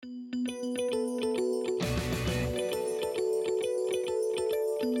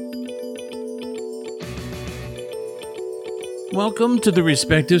Welcome to the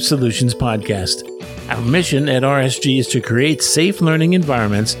Respective Solutions Podcast. Our mission at RSG is to create safe learning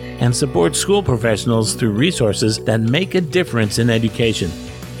environments and support school professionals through resources that make a difference in education.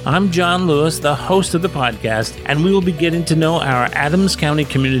 I'm John Lewis, the host of the podcast, and we will be getting to know our Adams County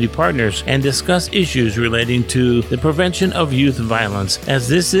community partners and discuss issues relating to the prevention of youth violence, as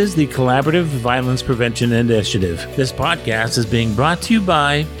this is the Collaborative Violence Prevention Initiative. This podcast is being brought to you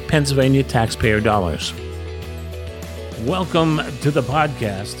by Pennsylvania taxpayer dollars. Welcome to the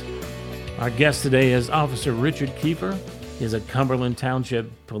podcast. Our guest today is Officer Richard Kiefer. He's a Cumberland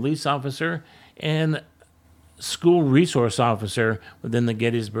Township police officer and school resource officer within the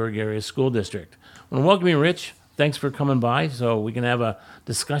Gettysburg Area School District. I want to welcome you, Rich. Thanks for coming by so we can have a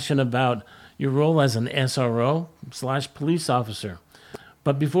discussion about your role as an SRO/police officer.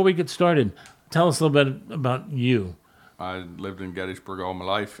 But before we get started, tell us a little bit about you. I lived in Gettysburg all my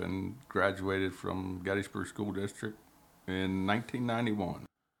life and graduated from Gettysburg School District in 1991.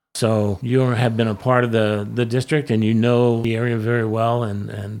 So you have been a part of the district and you know the area very well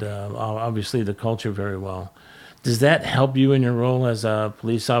and obviously the culture very well. Does that help you in your role as a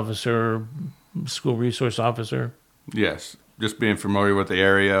police officer, school resource officer? Yes, just being familiar with the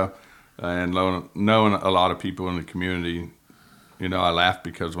area and knowing a lot of people in the community. You know, I laugh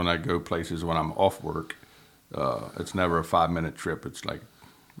because when I go places when I'm off work, it's never a 5-minute trip. It's like,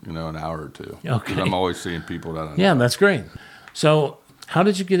 an hour or two. Okay. 'Cause I'm always seeing people that I know. Yeah, that's great. So how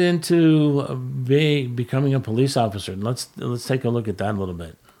did you get into becoming a police officer? Let's take a look at that a little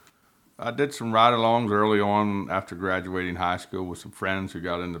bit. I did some ride-alongs early on after graduating high school with some friends who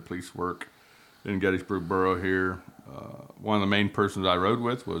got into police work in Gettysburg Borough here. One of the main persons I rode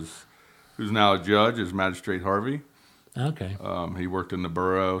with who's now a judge, is Magistrate Harvey. Okay. He worked in the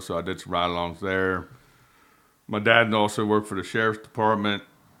borough, so I did some ride-alongs there. My dad also worked for the sheriff's department,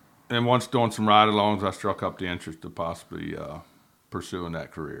 and once doing some ride-alongs, I struck up the interest of possibly pursuing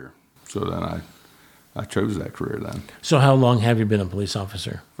that career. So then I chose that career then. So how long have you been a police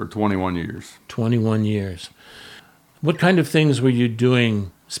officer? For 21 years. 21 years. What kind of things were you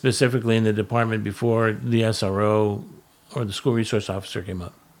doing specifically in the department before the SRO or the school resource officer came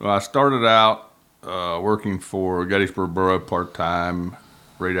up? Well, I started out working for Gettysburg Borough part-time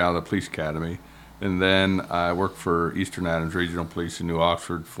right out of the police academy. And then I worked for Eastern Adams Regional Police in New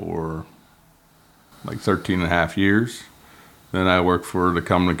Oxford for like 13 and a half years. Then I worked for the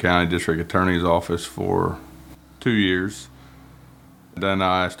Cumberland County District Attorney's Office for 2 years. Then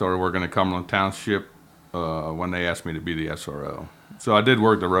I started working at Cumberland Township when they asked me to be the SRO. So I did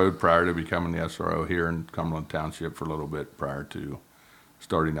work the road prior to becoming the SRO here in Cumberland Township for a little bit prior to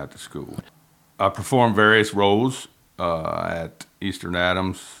starting at the school. I performed various roles at Eastern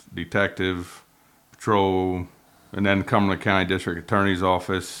Adams, detective, patrol, and then Cumberland County District Attorney's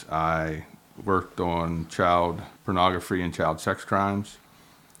Office. I worked on child pornography and child sex crimes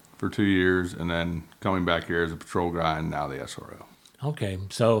for 2 years, and then coming back here as a patrol guy and now the SRO. Okay,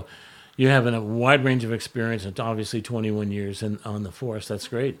 so you have a wide range of experience, and obviously 21 years on the force. That's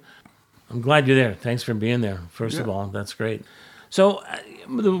great. I'm glad you're there. Thanks for being there, first of all. That's great. So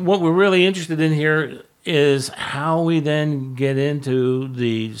what we're really interested in here is how we then get into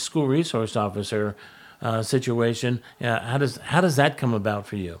the school resource officer situation. How does that come about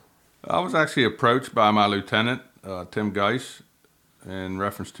for you? I was actually approached by my lieutenant, Tim Geis, in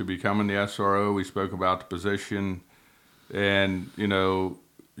reference to becoming the SRO. We spoke about the position, and,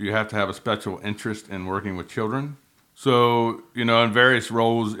 you have to have a special interest in working with children. So, in various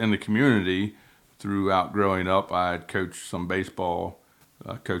roles in the community throughout growing up, I had coached some baseball,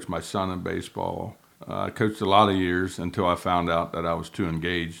 coached my son in baseball. I coached a lot of years until I found out that I was too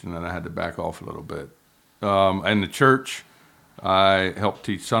engaged, and then I had to back off a little bit. In the church, I helped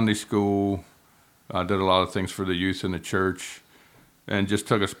teach Sunday school. I did a lot of things for the youth in the church and just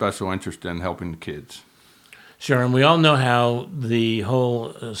took a special interest in helping the kids. Sure, and we all know how the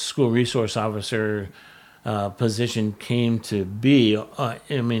whole school resource officer position came to be,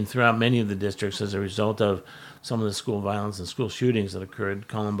 throughout many of the districts as a result of some of the school violence and school shootings that occurred,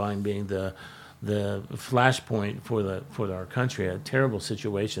 Columbine being the flashpoint for our country, a terrible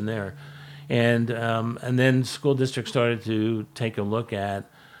situation there. And then school districts started to take a look at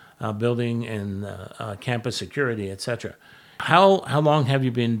building and campus security, et cetera. How long have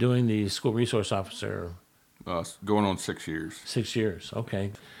you been doing the school resource officer? Going on 6 years. 6 years,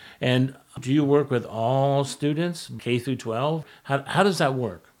 okay. And do you work with all students, K through 12? How does that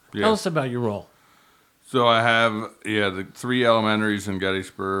work? Yes. Tell us about your role. So I have, the 3 elementaries in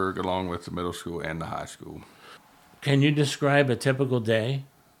Gettysburg, along with the middle school and the high school. Can you describe a typical day?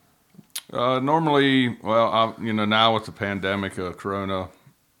 Normally, now with the pandemic, Corona,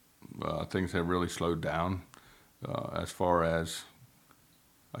 things have really slowed down. as far as,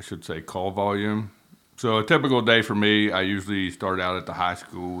 I should say, call volume. So a typical day for me, I usually start out at the high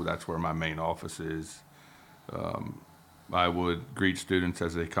school. That's where my main office is. I would greet students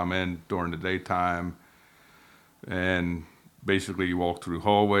as they come in during the daytime and basically walk through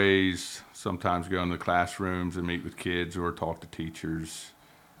hallways, sometimes go into classrooms and meet with kids or talk to teachers,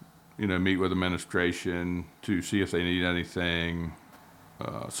 meet with administration to see if they need anything.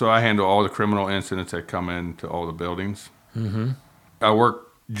 So I handle all the criminal incidents that come into all the buildings. Mm-hmm. I work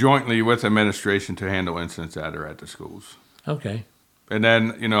jointly with administration to handle incidents that are at the schools. Okay. And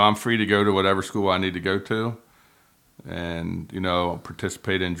then, I'm free to go to whatever school I need to go to and,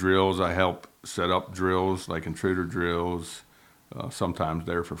 participate in drills. I help set up drills like intruder drills, sometimes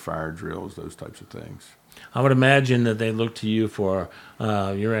there for fire drills, those types of things. I would imagine that they look to you for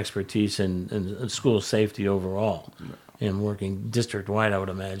your expertise in school safety overall. And working district-wide, I would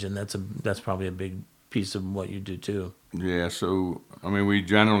imagine that's probably a big piece of what you do too. Yeah, so, we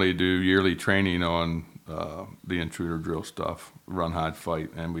generally do yearly training on the intruder drill stuff, run, hide,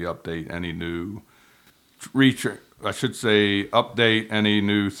 fight, and we update any new update any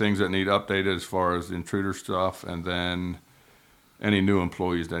new things that need updated as far as the intruder stuff, and then any new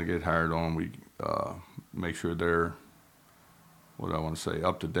employees that get hired on, we make sure they're,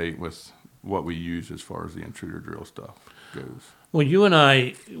 up to date with what we use as far as the intruder drill stuff goes. Well, you and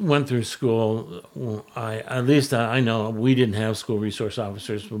I went through school. I know we didn't have school resource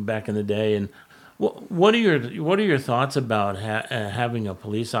officers back in the day. And what are your thoughts about having a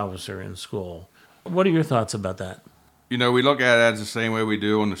police officer in school? What are your thoughts about that? We look at it as the same way we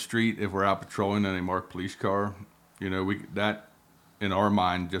do on the street if we're out patrolling in a marked police car. That in our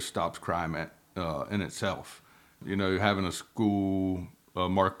mind just stops crime in itself. Having a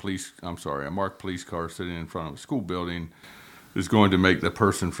marked police car sitting in front of a school building is going to make the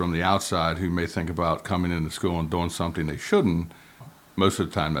person from the outside who may think about coming into school and doing something they shouldn't, most of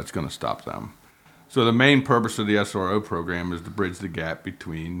the time that's going to stop them. So the main purpose of the SRO program is to bridge the gap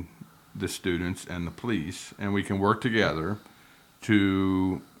between the students and the police, and we can work together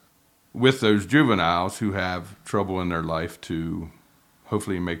with those juveniles who have trouble in their life to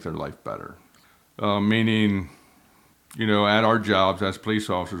hopefully make their life better. Meaning, at our jobs as police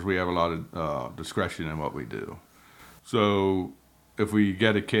officers, we have a lot of discretion in what we do. So if we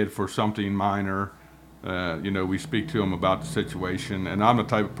get a kid for something minor, we speak to them about the situation. And I'm the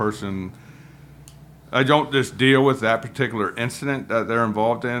type of person, I don't just deal with that particular incident that they're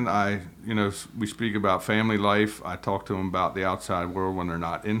involved in. We speak about family life. I talk to them about the outside world when they're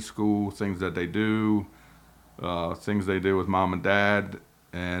not in school, things that they do, things they do with mom and dad.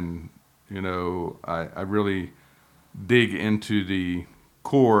 And, I really dig into the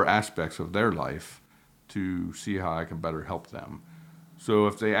core aspects of their life to see how I can better help them. So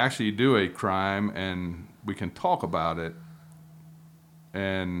if they actually do a crime and we can talk about it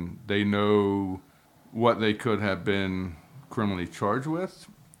and they know what they could have been criminally charged with,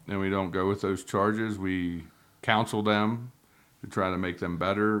 and we don't go with those charges, we counsel them to try to make them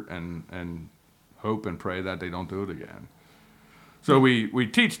better and hope and pray that they don't do it again. So we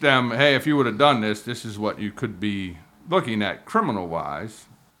teach them, hey, if you would have done this, this is what you could be looking at criminal-wise.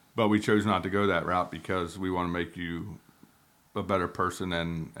 But we chose not to go that route because we want to make you a better person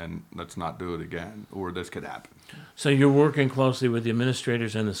and let's not do it again, or this could happen. So you're working closely with the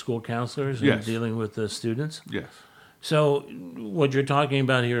administrators and the school counselors and Yes. dealing with the students? Yes. So what you're talking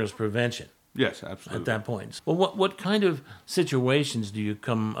about here is prevention Yes, absolutely. at that point. Well, what kind of situations do you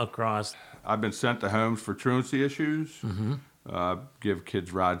come across? I've been sent to homes for truancy issues. Mm-hmm. Give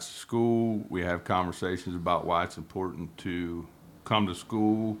kids rides to school. We have conversations about why it's important to come to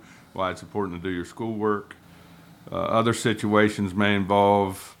school, why it's important to do your schoolwork. Other situations may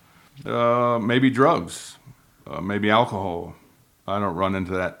involve maybe drugs, maybe alcohol. I don't run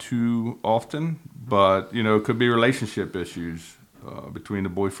into that too often, but it could be relationship issues between the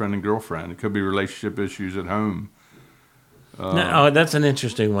boyfriend and girlfriend. It could be relationship issues at home. That's an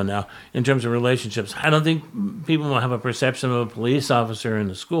interesting one now. In terms of relationships, I don't think people will have a perception of a police officer in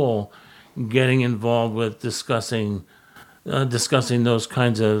the school getting involved with discussing those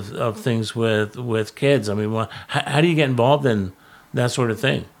kinds of things with kids. I mean, how do you get involved in that sort of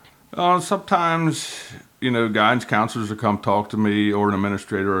thing? Sometimes, guidance counselors will come talk to me, or an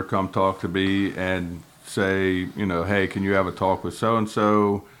administrator will come talk to me and say, hey, can you have a talk with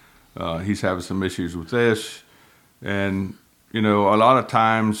so-and-so? He's having some issues with this. And, a lot of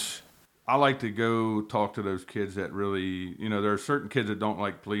times I like to go talk to those kids that really, there are certain kids that don't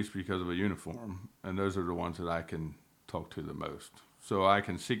like police because of a uniform. And those are the ones that I can talk to the most. So I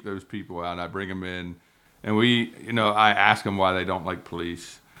can seek those people out. I bring them in and I ask them why they don't like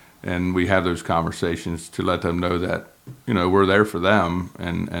police. and we have those conversations to let them know that, we're there for them,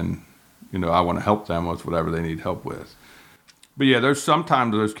 and I want to help them with whatever they need help with. But yeah, there's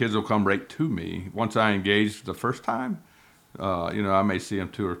sometimes those kids will come right to me. Once I engage the first time, I may see them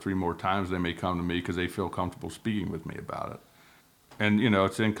 2 or 3 more times. They may come to me because they feel comfortable speaking with me about it. And,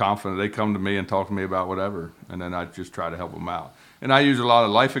 it's in confidence. They come to me and talk to me about whatever, and then I just try to help them out. And I use a lot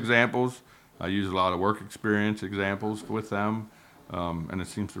of life examples. I use a lot of work experience examples with them, and it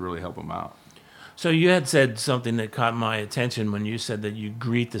seems to really help them out. So you had said something that caught my attention when you said that you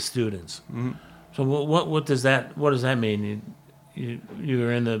greet the students. Mm-hmm. So what does that mean?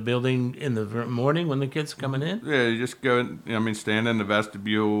 You're in the building in the morning when the kids are coming in? Yeah, you just go, stand in the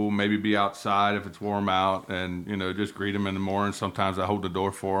vestibule, maybe be outside if it's warm out, and, just greet them in the morning. Sometimes I hold the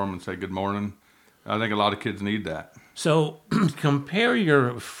door for them and say good morning. I think a lot of kids need that. So compare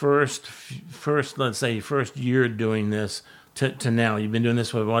your first, let's say, first year doing this to now. You've been doing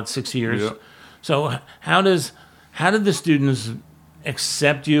this for, 6 years? Yep. So how did the students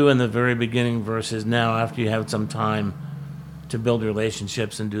accept you in the very beginning versus now after you have some time to build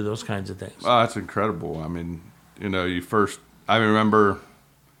relationships and do those kinds of things? Oh, that's incredible. I mean, I remember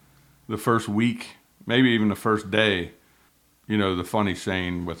the first week, maybe even the first day, the funny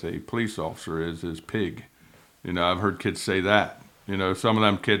saying with a police officer is pig. I've heard kids say that. Some of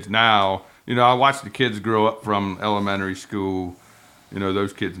them kids now, I watch the kids grow up from elementary school.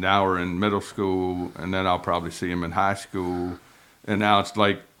 Those kids now are in middle school, and then I'll probably see them in high school. And now it's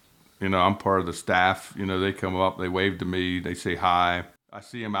like, I'm part of the staff. They come up, they wave to me, they say hi. I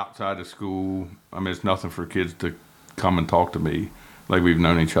see them outside of school. I mean, it's nothing for kids to come and talk to me like we've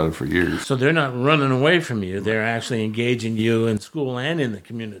known each other for years. So they're not running away from you. They're actually engaging you in school and in the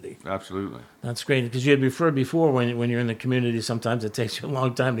community. Absolutely. That's great. Because you had referred before when you're in the community, sometimes it takes you a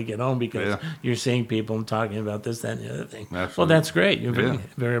long time to get home because you're seeing people and talking about this, that, and the other thing. Absolutely. Well, that's great. You're very,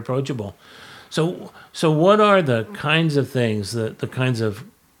 very approachable. So what are the kinds of things, the kinds of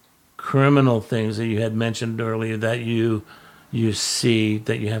criminal things that you had mentioned earlier that you see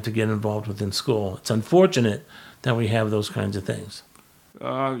that you have to get involved with in school? It's unfortunate that we have those kinds of things.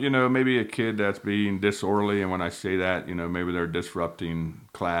 Maybe a kid that's being disorderly, and when I say that, maybe they're disrupting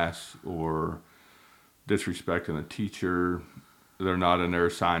class or disrespecting a teacher. They're not in their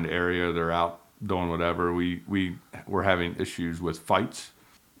assigned area. They're out doing whatever. We're having issues with fights.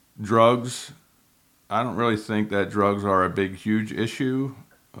 Drugs. I don't really think that drugs are a big, huge issue.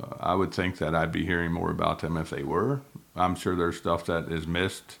 I would think that I'd be hearing more about them if they were. I'm sure there's stuff that is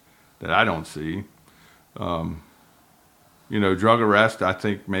missed that I don't see. Drug arrest, I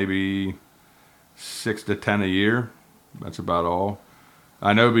think maybe 6 to 10 a year. That's about all.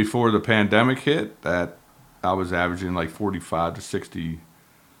 I know before the pandemic hit that I was averaging like 45 to 60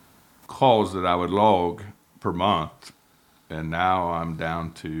 calls that I would log per month. And now I'm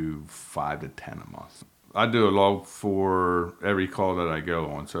down to 5 to 10 a month. I do a log for every call that I go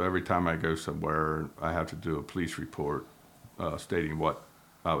on. So every time I go somewhere, I have to do a police report stating what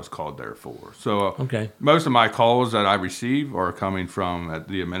I was called there for. So most of my calls that I receive are coming from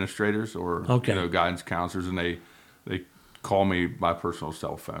the administrators or guidance counselors, and they call me by personal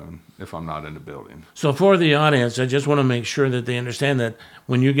cell phone if I'm not in the building. So for the audience, I just want to make sure that they understand that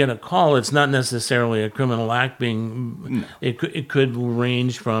when you get a call, it's not necessarily a criminal act being. No. It could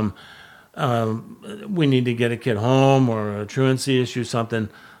range from we need to get a kid home or a truancy issue, something.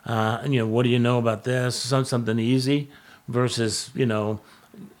 What do you know about this? Something easy versus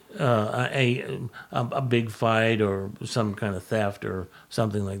a big fight or some kind of theft or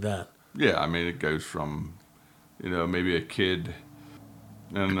something like that. Yeah, I mean, it goes from, maybe a kid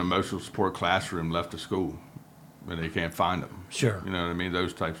in an emotional support classroom left to school and they can't find them. Sure. You know what I mean?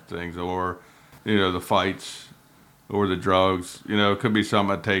 Those types of things. Or, the fights or the drugs. It could be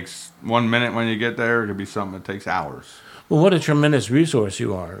something that takes 1 minute when you get there. It could be something that takes hours. Well, what a tremendous resource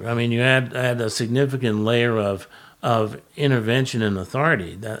you are. I mean, you had a significant layer of intervention and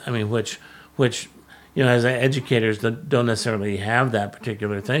authority. Which as educators that don't necessarily have that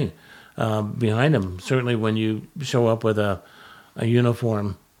particular thing behind them. Certainly, when you show up with a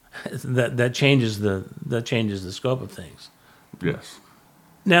uniform, that changes the scope of things. Yes.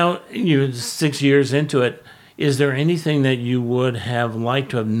 Now, you're 6 years into it. Is there anything that you would have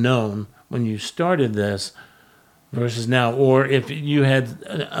liked to have known when you started this versus now? Or if you had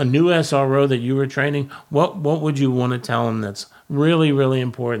a new SRO that you were training, what would you want to tell them that's really, really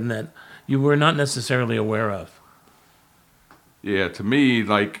important that you were not necessarily aware of? Yeah, to me,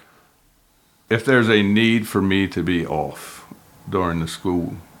 like, if there's a need for me to be off during the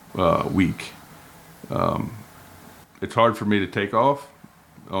school week, it's hard for me to take off,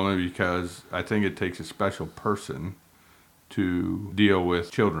 only because I think it takes a special person to deal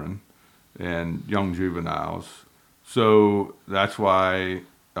with children and young juveniles. So that's why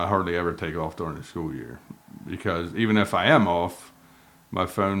I hardly ever take off during the school year, because even if I am off, my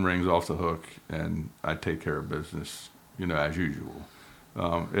phone rings off the hook and I take care of business, as usual.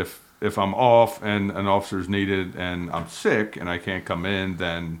 If I'm off and an officer's needed and I'm sick and I can't come in,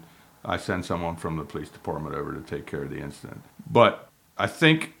 then I send someone from the police department over to take care of the incident. But I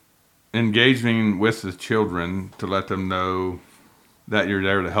think engaging with the children to let them know that you're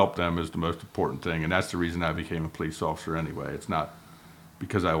there to help them is the most important thing. And that's the reason I became a police officer anyway. It's not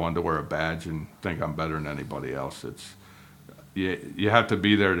because I wanted to wear a badge and think I'm better than anybody else. It's you have to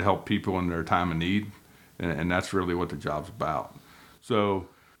be there to help people in their time of need, and that's really what the job's about. So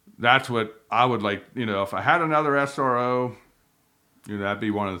that's what I would like, if I had another SRO, that'd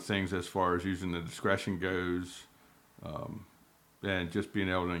be one of the things as far as using the discretion goes, and just being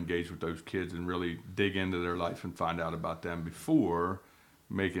able to engage with those kids and really dig into their life and find out about them before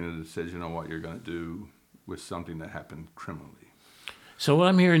making a decision on what you're going to do with something that happened criminally. So what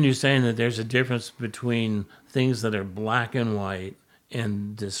I'm hearing you saying that there's a difference between things that are black and white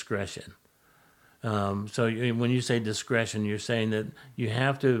and discretion. When you say discretion, you're saying that you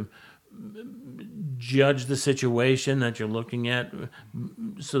have to judge the situation that you're looking at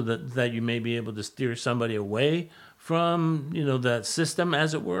so that you may be able to steer somebody away from, that system,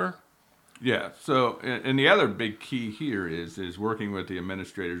 as it were? Yeah. So, and the other big key here is working with the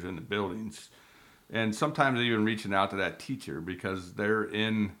administrators in the buildings, and sometimes even reaching out to that teacher, because they're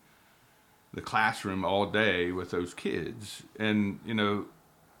in the classroom all day with those kids, and,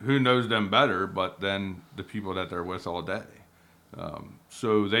 who knows them better but then the people that they're with all day.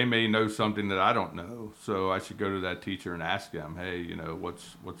 So they may know something that I don't know. So I should go to that teacher and ask them, hey,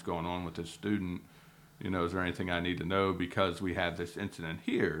 what's going on with this student? Is there anything I need to know because we have this incident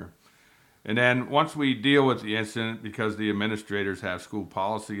here? And then once we deal with the incident, because the administrators have school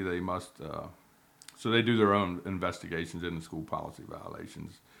policy, they must, so they do their own investigations into school policy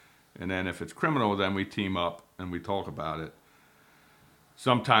violations. And then if it's criminal, then we team up and we talk about it.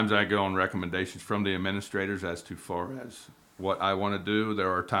 Sometimes I go on recommendations from the administrators as to far as what I want to do.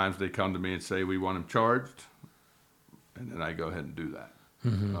 There are times they come to me and say, we want him charged. And then I go ahead and do that.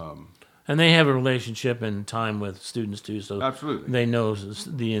 Mm-hmm. And they have a relationship and time with students too, so absolutely, they know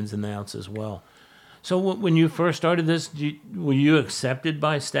the ins and outs as well. So when you first started this, were you accepted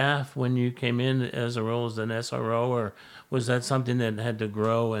by staff when you came in as a role as an SRO, or was that something that had to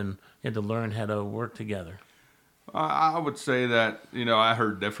grow and you had to learn how to work together? I would say that, I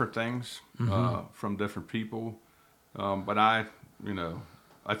heard different things from different people, but I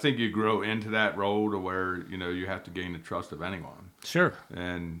think you grow into that role to where, you have to gain the trust of anyone. Sure.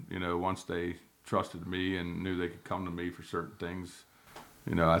 And, once they trusted me and knew they could come to me for certain things,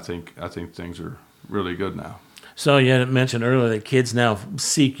 I think things are really good now. So you had mentioned earlier that kids now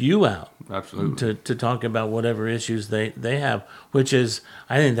seek you out. Absolutely. To talk about whatever issues they have, which is,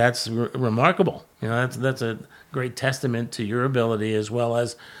 I think that's remarkable. That's a great testament to your ability, as well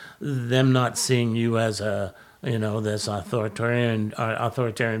as them not seeing you as this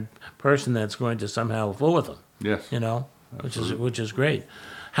authoritarian person that's going to somehow fool with them. Yes. Which is great.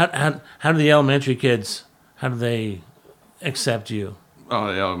 How do the elementary kids, how do they accept you?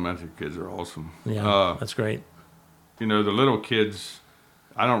 Oh, the elementary kids are awesome. Yeah, that's great. The little kids,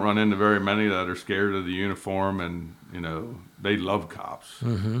 I don't run into very many that are scared of the uniform, and they love cops.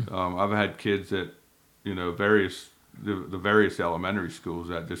 Mm-hmm. I've had kids at the various elementary schools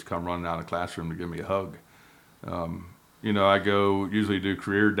that just come running out of the classroom to give me a hug. I go usually do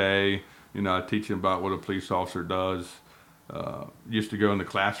career day. I teach them about what a police officer does. Used to go in the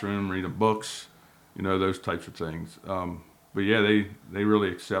classroom, read them books, those types of things. But yeah, they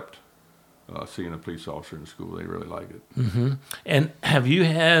really accept seeing a police officer in school. They really like it. Mm-hmm. And have you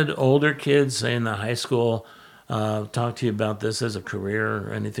had older kids, say in the high school, talk to you about this as a career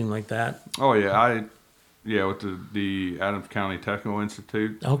or anything like that? Oh yeah, with the Adams County Technical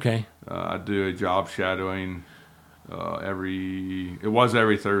Institute. Okay. I do a job shadowing every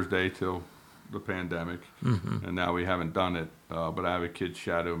Thursday till the pandemic, and now we haven't done it. But I have a kid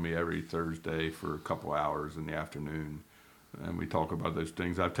shadow me every Thursday for a couple hours in the afternoon, and we talk about those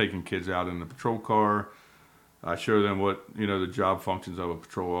things. I've taken kids out in the patrol car. I show them what the job functions of a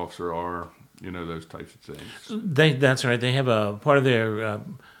patrol officer are. Those types of things. That's right. They have a part of their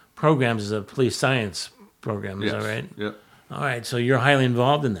programs is a police science program. Is Yes. that right? Yep. All right. So you're highly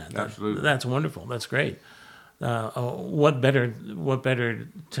involved in that. Absolutely. That's wonderful. That's great. What better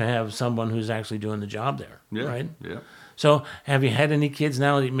to have someone who's actually doing the job there, Yeah. right? Yeah. So have you had any kids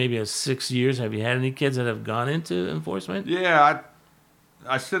now, maybe 6 years, have you had any kids that have gone into enforcement? Yeah,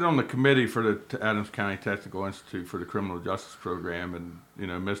 I sit on the committee for the Adams County Technical Institute for the Criminal Justice Program, and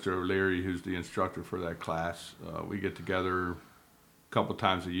Mr. O'Leary, who's the instructor for that class, we get together a couple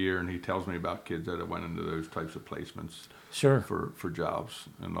times a year, and he tells me about kids that have went into those types of placements. Sure. For jobs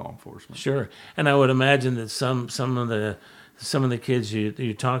in law enforcement. Sure, and I would imagine that some of the kids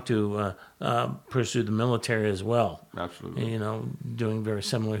you talk to pursue the military as well. Absolutely. Doing very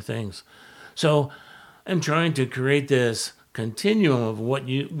similar things. So I'm trying to create this continuum of what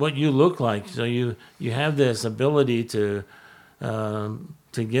you look like. So you have this ability to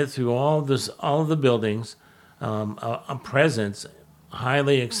get through all of the buildings, a presence,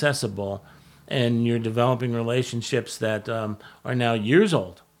 highly accessible, and you're developing relationships that are now years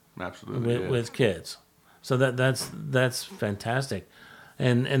old. Absolutely. With kids. So that's fantastic.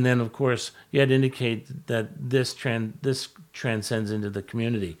 And then of course you had to indicate that this transcends into the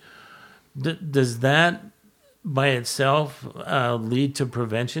community. Does that by itself lead to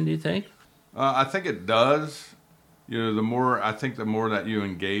prevention, do you think? I think it does. The more that you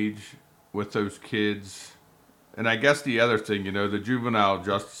engage with those kids, and I guess the other thing, the juvenile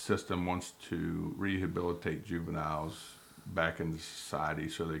justice system wants to rehabilitate juveniles back into society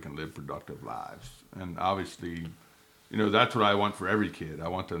so they can live productive lives. And obviously, that's what I want for every kid. I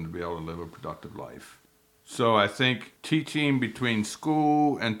want them to be able to live a productive life. So I think teaching between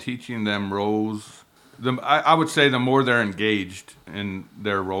school and teaching them roles, I would say the more they're engaged in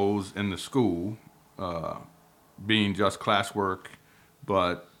their roles in the school, being just classwork,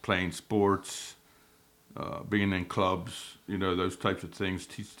 but playing sports, being in clubs, those types of things,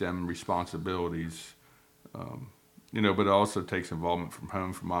 teach them responsibilities. But it also takes involvement from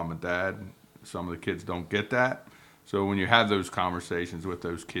home, from mom and dad. Some of the kids don't get that. So when you have those conversations with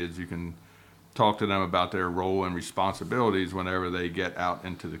those kids, you can talk to them about their role and responsibilities whenever they get out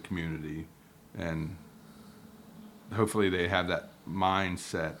into the community. And hopefully they have that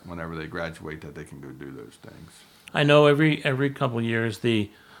mindset whenever they graduate that they can go do those things. I know every couple of years the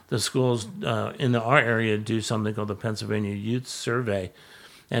schools in our area do something called the Pennsylvania Youth Survey.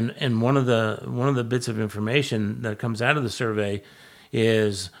 And one of the bits of information that comes out of the survey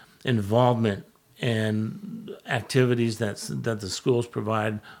is involvement and activities that the schools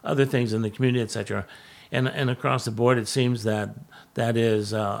provide, other things in the community, etc. And across the board, it seems that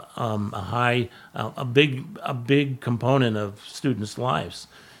is a big component of students' lives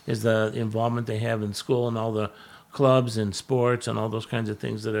is the involvement they have in school and all the clubs and sports and all those kinds of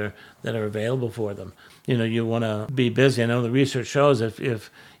things that are available for them. You want to be busy. I know the research shows if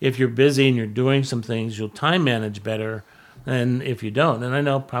you're busy and you're doing some things, you'll time manage better than if you don't. And I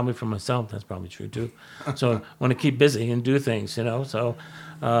know probably for myself that's probably true too. So I want to keep busy and do things. So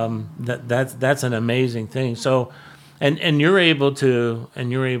that's an amazing thing. So and you're able to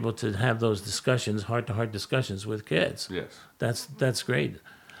have those discussions, heart-to-heart discussions with kids. Yes, that's great.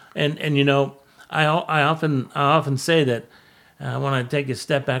 And I often say that when I take a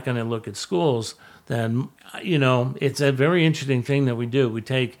step back and I look at schools, then it's a very interesting thing that we do. We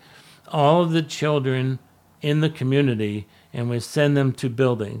take all of the children in the community and we send them to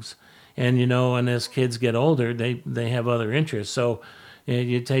buildings, and and as kids get older, they have other interests. So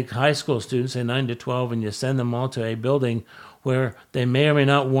you take high school students, say 9 to 12, and you send them all to a building where they may or may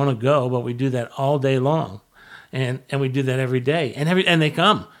not want to go, but we do that all day long, and we do that every day, and they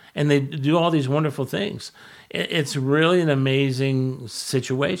come. And they do all these wonderful things. It's really an amazing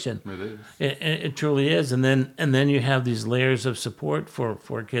situation. It is. It truly is. And then you have these layers of support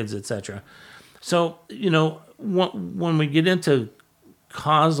for kids, etc. So when we get into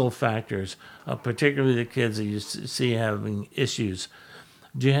causal factors, particularly the kids that you see having issues,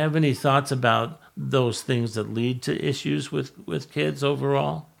 do you have any thoughts about those things that lead to issues with kids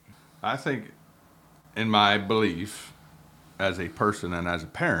overall? I think, in my belief, as a person and as a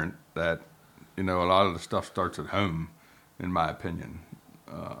parent, that a lot of the stuff starts at home, in my opinion.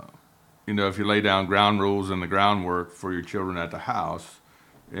 If you lay down ground rules and the groundwork for your children at the house,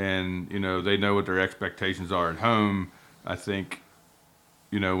 and they know what their expectations are at home, I think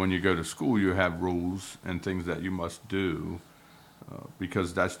when you go to school you have rules and things that you must do,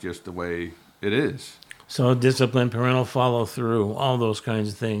 because that's just the way it is. So discipline, parental follow through, all those kinds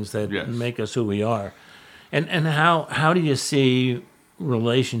of things that Yes. make us who we are. And how do you see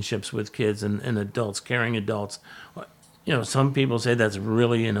relationships with kids and adults, caring adults? Some people say that's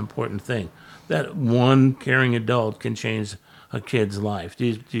really an important thing, that one caring adult can change a kid's life.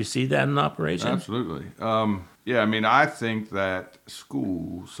 Do you see that in operation? Absolutely. I think that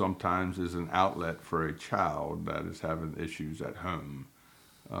school sometimes is an outlet for a child that is having issues at home.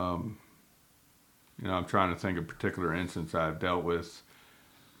 I'm trying to think of a particular instance I've dealt with.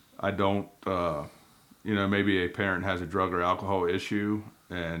 I don't... maybe a parent has a drug or alcohol issue,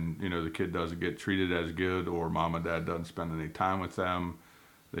 and the kid doesn't get treated as good, or mom and dad doesn't spend any time with them,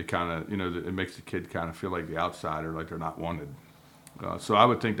 they kind of, it makes the kid kind of feel like the outsider, like they're not wanted. So I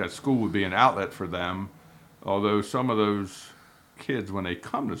would think that school would be an outlet for them, although some of those kids, when they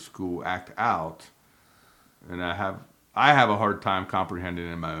come to school, act out, and I have a hard time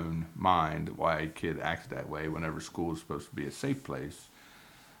comprehending in my own mind why a kid acts that way whenever school is supposed to be a safe place,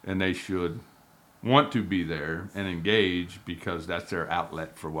 and they should want to be there and engage because that's their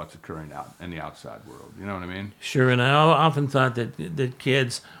outlet for what's occurring out in the outside world. You know what I mean? Sure, and I often thought that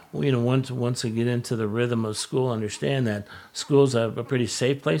kids, once they get into the rhythm of school, understand that school's a pretty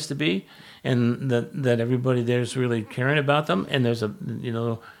safe place to be, and that everybody there's really caring about them, and there's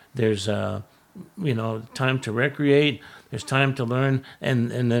time to recreate, there's time to learn, and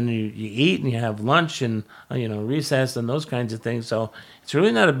then you eat and you have lunch and recess and those kinds of things. So it's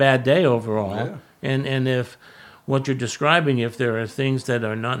really not a bad day overall. Yeah. And if what you're describing, if there are things that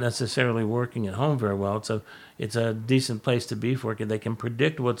are not necessarily working at home very well, it's a decent place to be for a kid. They can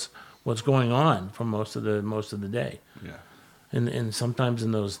predict what's going on for most of the day. Yeah. And sometimes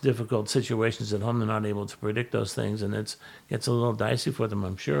in those difficult situations at home, they're not able to predict those things, and it gets a little dicey for them,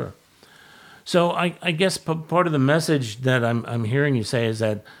 I'm sure. So I guess part of the message that I'm hearing you say is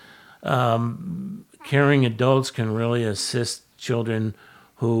that caring adults can really assist children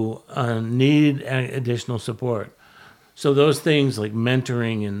who need additional support. So those things like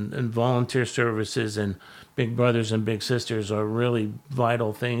mentoring and volunteer services and big brothers and big sisters are really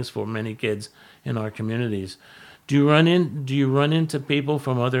vital things for many kids in our communities. Do you run into people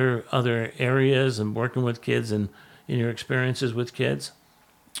from other areas and working with kids and in your experiences with kids?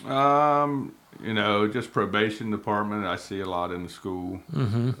 Just probation department. I see a lot in the school.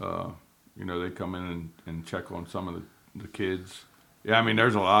 Mm-hmm. They come in and check on some of the kids. Yeah, I mean,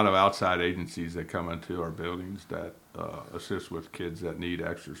 there's a lot of outside agencies that come into our buildings that assist with kids that need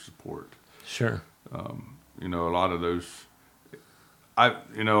extra support. Sure. A lot of those, a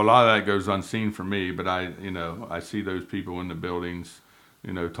lot of that goes unseen for me, but I see those people in the buildings,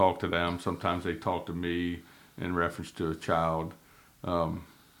 talk to them. Sometimes they talk to me in reference to a child.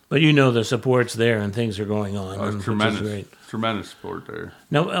 But the support's there and things are going on. It's tremendous support there.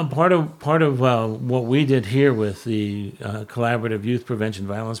 Now, part of what we did here with the Collaborative Youth Prevention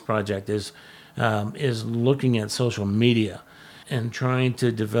Violence Project is looking at social media and trying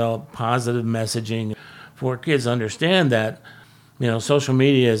to develop positive messaging for kids to understand that social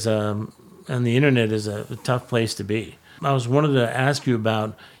media and the internet is a tough place to be. I wanted to ask you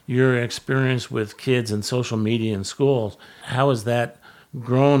about your experience with kids and social media in schools. How has that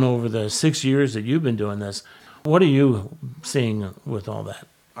grown over the 6 years that you've been doing this? What are you seeing with all that?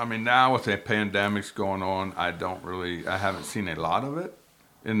 I mean, now with the pandemics going on, I haven't seen a lot of it.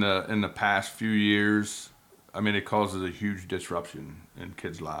 In the past few years, I mean, it causes a huge disruption in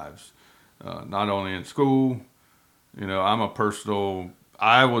kids' lives. Not only in school,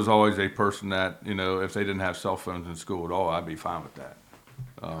 I was always a person that, if they didn't have cell phones in school at all, I'd be fine with that.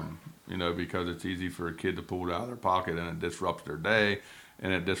 Because it's easy for a kid to pull it out of their pocket and it disrupts their day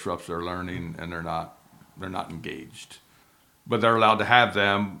and it disrupts their learning and they're not engaged. But they're allowed to have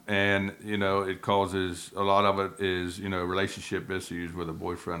them, and it causes a lot of it is relationship issues with a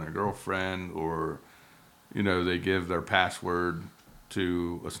boyfriend or girlfriend, or they give their password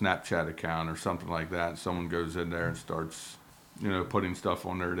to a Snapchat account or something like that. Someone goes in there and starts putting stuff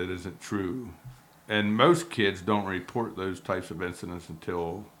on there that isn't true. And most kids don't report those types of incidents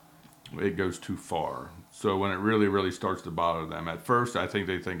until it goes too far. So when it really, really starts to bother them, at first I think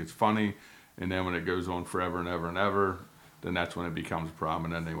they think it's funny, and then when it goes on forever and ever and ever, then that's when it becomes a problem,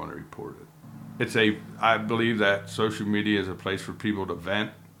 and then they want to report it. I believe that social media is a place for people to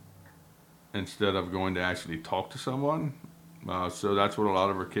vent instead of going to actually talk to someone. So that's what a lot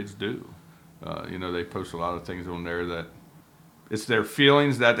of our kids do. They post a lot of things on there that it's their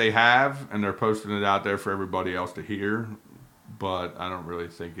feelings that they have, and they're posting it out there for everybody else to hear. But I don't really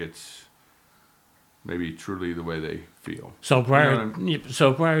think it's maybe truly the way they feel. So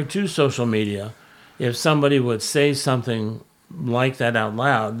prior to social media, if somebody would say something like that out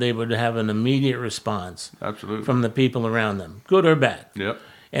loud, they would have an immediate response. Absolutely. From the people around them, good or bad. Yep.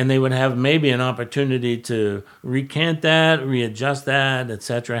 And they would have maybe an opportunity to recant that, readjust that,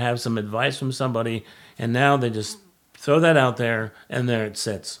 etc., have some advice from somebody, and now they just throw that out there, and there it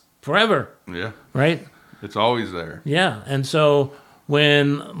sits forever. Yeah. Right? It's always there. Yeah. And so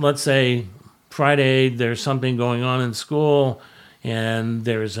when, let's say, Friday there's something going on in school and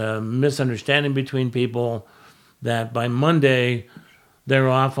there's a misunderstanding between people, that by Monday they're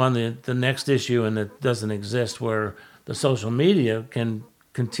off on the next issue and it doesn't exist, where the social media can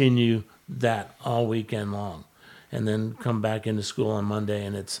continue that all weekend long. and then come back into school on Monday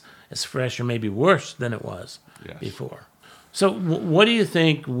and it's as fresh or maybe worse than it was before. So what do you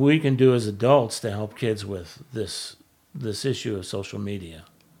think we can do as adults to help kids with this issue of social media?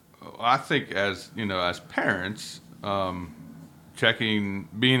 I think as parents, being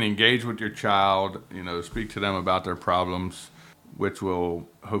engaged with your child, speak to them about their problems, which will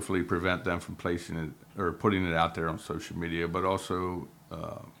hopefully prevent them from placing it or putting it out there on social media, but also,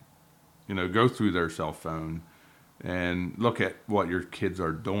 go through their cell phone and look at what your kids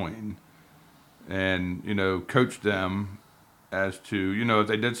are doing and, coach them as to, if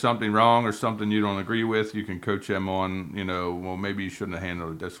they did something wrong or something you don't agree with, you can coach them on, well, maybe you shouldn't have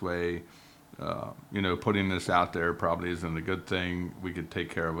handled it this way. Putting this out there probably isn't a good thing. We could take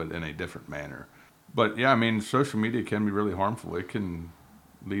care of it in a different manner. But social media can be really harmful. It can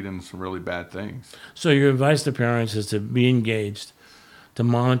lead into some really bad things. So your advice to parents is to be engaged, to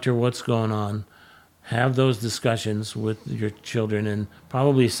monitor what's going on, have those discussions with your children, and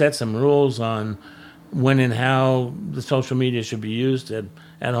probably set some rules on when and how the social media should be used at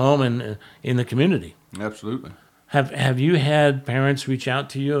home and in the community. Absolutely. Have you had parents reach out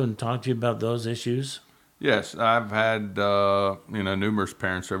to you and talk to you about those issues? Yes, I've had numerous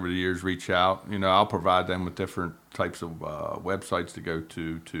parents over the years reach out. I'll provide them with different types of websites to go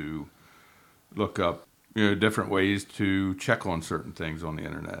to look up different ways to check on certain things on the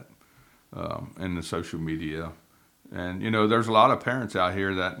internet and the social media. And there's a lot of parents out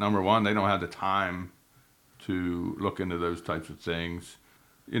here that, number one, they don't have the time to look into those types of things.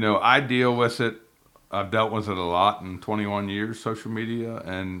 I deal with it. I've dealt with it a lot in 21 years, social media.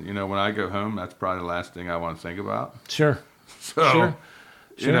 And, when I go home, that's probably the last thing I want to think about. Sure. So,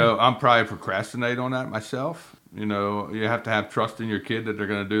 I'm probably procrastinating on that myself. You have to have trust in your kid that they're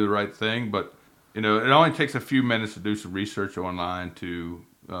going to do the right thing. But, it only takes a few minutes to do some research online to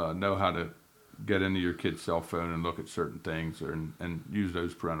know how to get into your kid's cell phone and look at certain things and use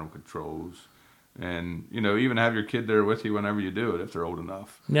those parental controls. And, even have your kid there with you whenever you do it, if they're old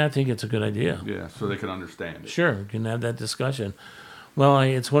enough. Yeah, I think it's a good idea. Yeah, so they can understand it. Sure, you can have that discussion. Well,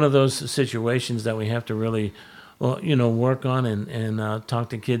 it's one of those situations that we have to really, work on and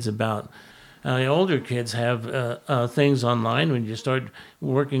talk to kids about. Older kids have things online. When you start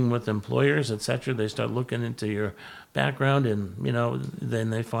working with employers, et cetera, they start looking into your background and, then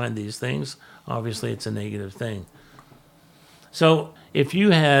they find these things. Obviously, it's a negative thing. So if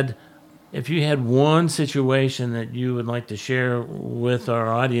you had one situation that you would like to share with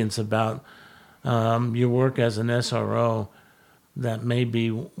our audience about your work as an SRO, that may be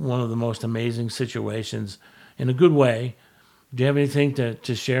one of the most amazing situations in a good way. Do you have anything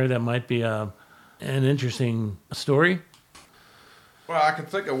to share that might be an interesting story? Well, I can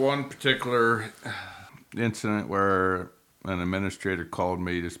think of one particular incident where an administrator called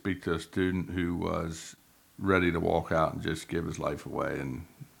me to speak to a student who was ready to walk out and just give his life away, and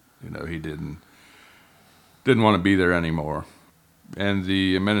he didn't want to be there anymore. And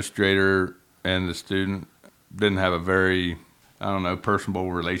the administrator and the student didn't have a very,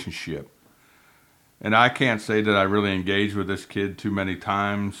 personable relationship. And I can't say that I really engaged with this kid too many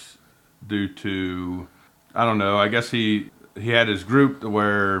times due to, I guess he had his group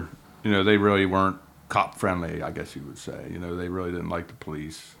where, they really weren't cop friendly, I guess you would say. They really didn't like the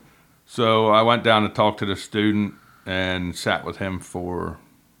police. So I went down to talk to the student and sat with him for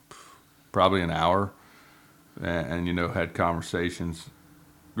probably an hour and had conversations.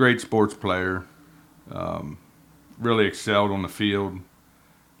 Great sports player, really excelled on the field,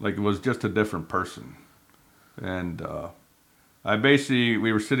 like it was just a different person. And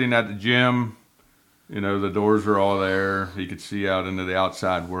we were sitting at the gym, the doors were all there. He could see out into the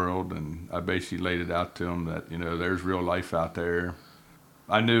outside world, and I basically laid it out to him that, there's real life out there.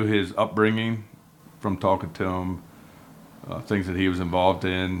 I knew his upbringing from talking to him, things that he was involved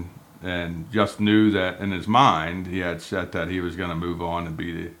in, and just knew that in his mind he had set that he was going to move on and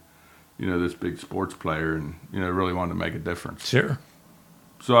be this big sports player, and really wanted to make a difference. Sure.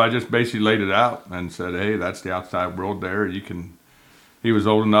 So I just basically laid it out and said, hey, that's the outside world there. He was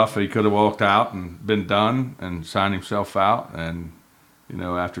old enough that he could have walked out and been done and signed himself out. And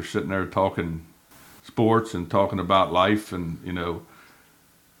after sitting there talking sports and talking about life and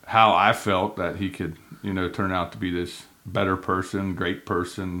how I felt that he could turn out to be this better person, great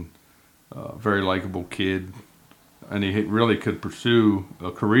person, very likable kid, and he really could pursue a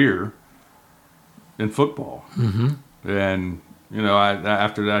career in football. Mm-hmm. And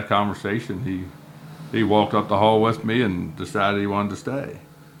after that conversation, he walked up the hall with me and decided he wanted to stay.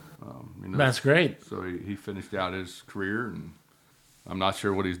 That's great. So he finished out his career, and I'm not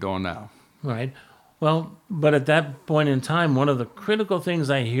sure what he's doing now. Right. Well, but at that point in time, one of the critical things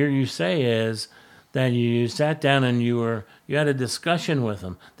I hear you say is that you sat down and you had a discussion with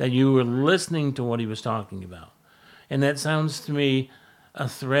him, that you were listening to what he was talking about. And that sounds to me a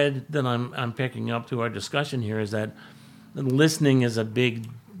thread that I'm picking up to our discussion here, is that listening is a big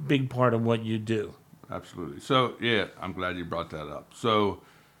part of what you do. Absolutely. So, yeah, I'm glad you brought that up. So,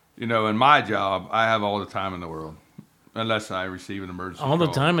 in my job, I have all the time in the world, unless I receive an emergency All the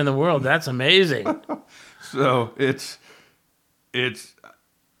call. time in the world. That's amazing. So it could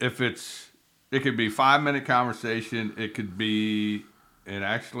be 5-minute conversation. It could be, and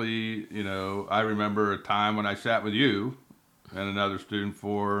actually, I remember a time when I sat with you and another student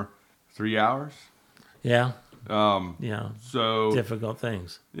for 3 hours. Yeah. Yeah. So difficult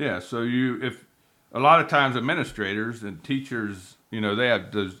things. Yeah. So if a lot of times administrators and teachers, they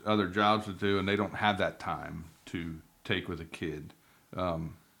have those other jobs to do, and they don't have that time to take with a kid.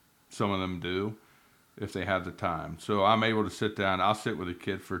 Some of them do, if they have the time. So I'm able to sit down. I'll sit with a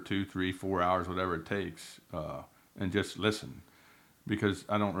kid for 2, 3, 4 hours, whatever it takes, and just listen, because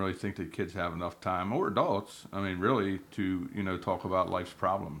I don't really think that kids have enough time, or adults, really, to talk about life's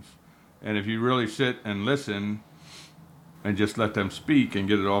problems. And if you really sit and listen and just let them speak and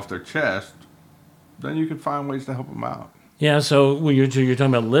get it off their chest, then you can find ways to help them out. Yeah, so you're talking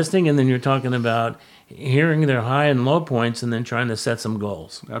about listening, and then you're talking about hearing their high and low points, and then trying to set some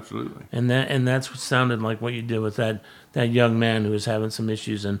goals. Absolutely. And that's what sounded like what you did with that young man who was having some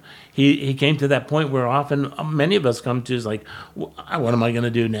issues, and he came to that point where often many of us come to is like, what am I going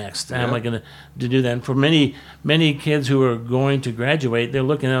to do next? How am I going to do that? And for many kids who are going to graduate, they're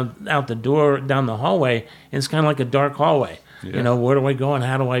looking out the door down the hallway, and it's kind of like a dark hallway. Yeah. Where do I go, and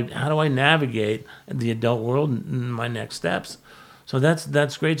how do I navigate the adult world and my next steps? So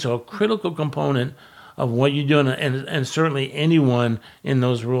that's great. So a critical component of what you do, and certainly anyone in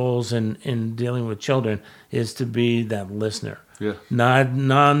those roles in dealing with children, is to be that listener. Yeah. Not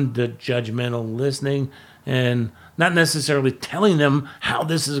non-judgmental listening, and not necessarily telling them how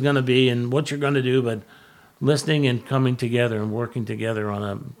this is going to be and what you're going to do, but listening and coming together and working together on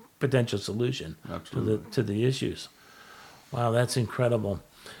a potential solution to the issues. Wow, that's incredible.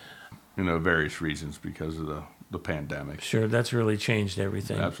 Various reasons because of the pandemic. Sure, that's really changed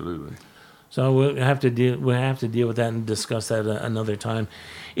everything. Absolutely. So we'll have to deal with that and discuss that another time.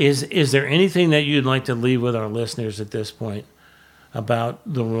 Is there anything that you'd like to leave with our listeners at this point about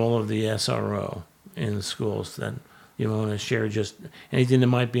the role of the SRO in schools that you want to share? Just anything that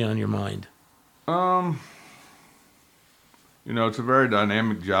might be on your mind. It's a very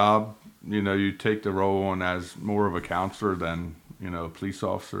dynamic job. You take the role on as more of a counselor than, a police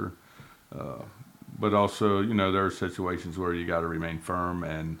officer. But also, there are situations where you got to remain firm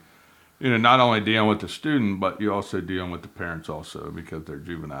and, not only dealing with the student, but you're also dealing with the parents also, because they're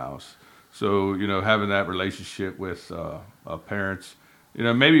juveniles. So, having that relationship with parents,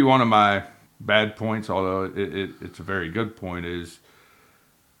 maybe one of my bad points, although it's a very good point, is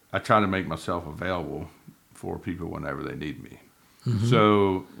I try to make myself available for people whenever they need me. Mm-hmm.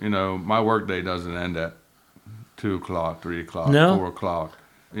 So, my workday doesn't end at 2 o'clock, 3 o'clock, No. 4 o'clock.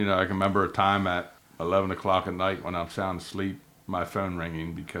 I can remember a time at 11 o'clock at night when I'm sound asleep, my phone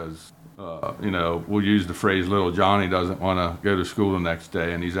ringing because, we'll use the phrase, little Johnny doesn't want to go to school the next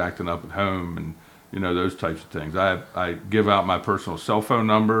day and he's acting up at home, and, those types of things. I give out my personal cell phone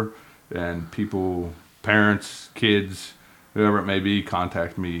number, and people, parents, kids, whoever it may be,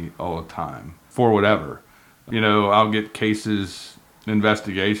 contact me all the time for whatever. I'll get cases,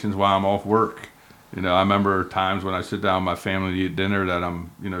 investigations while I'm off work. I remember times when I sit down with my family to eat dinner that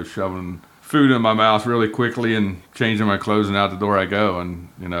I'm, shoving food in my mouth really quickly and changing my clothes, and out the door I go, and,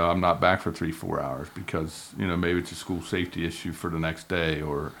 I'm not back for 3-4 hours because, maybe it's a school safety issue for the next day,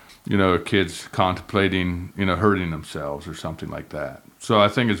 or, a kid's contemplating, hurting themselves or something like that. So I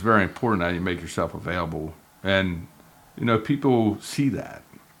think it's very important that you make yourself available, and, people see that.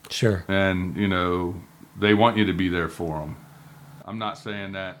 Sure. And, they want you to be there for them. I'm not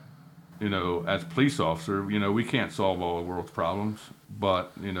saying that, as a police officer, we can't solve all the world's problems,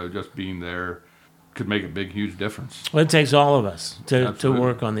 but, just being there could make a big, huge difference. Well, it takes all of us to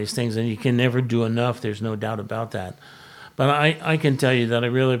work on these things, and you can never do enough. There's no doubt about that. But I can tell you that I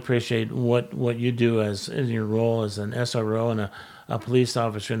really appreciate what you do as in your role as an SRO and a police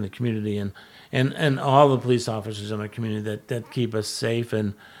officer in the community, and all the police officers in our community that keep us safe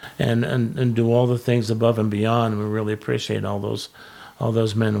and do all the things above and beyond. We really appreciate all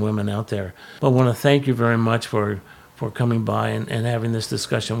those men and women out there. But I want to thank you very much for coming by and having this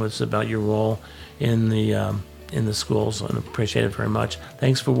discussion with us about your role in the schools, and appreciate it very much.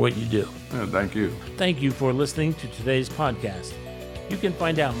 Thanks for what you do. Yeah, thank you. Thank you for listening to today's podcast. You can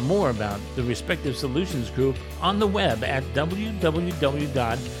find out more about the Respective Solutions Group on the web at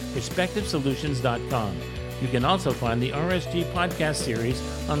www.respectivesolutions.com. You can also find the RSG podcast series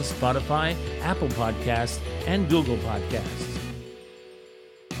on Spotify, Apple Podcasts, and Google Podcasts.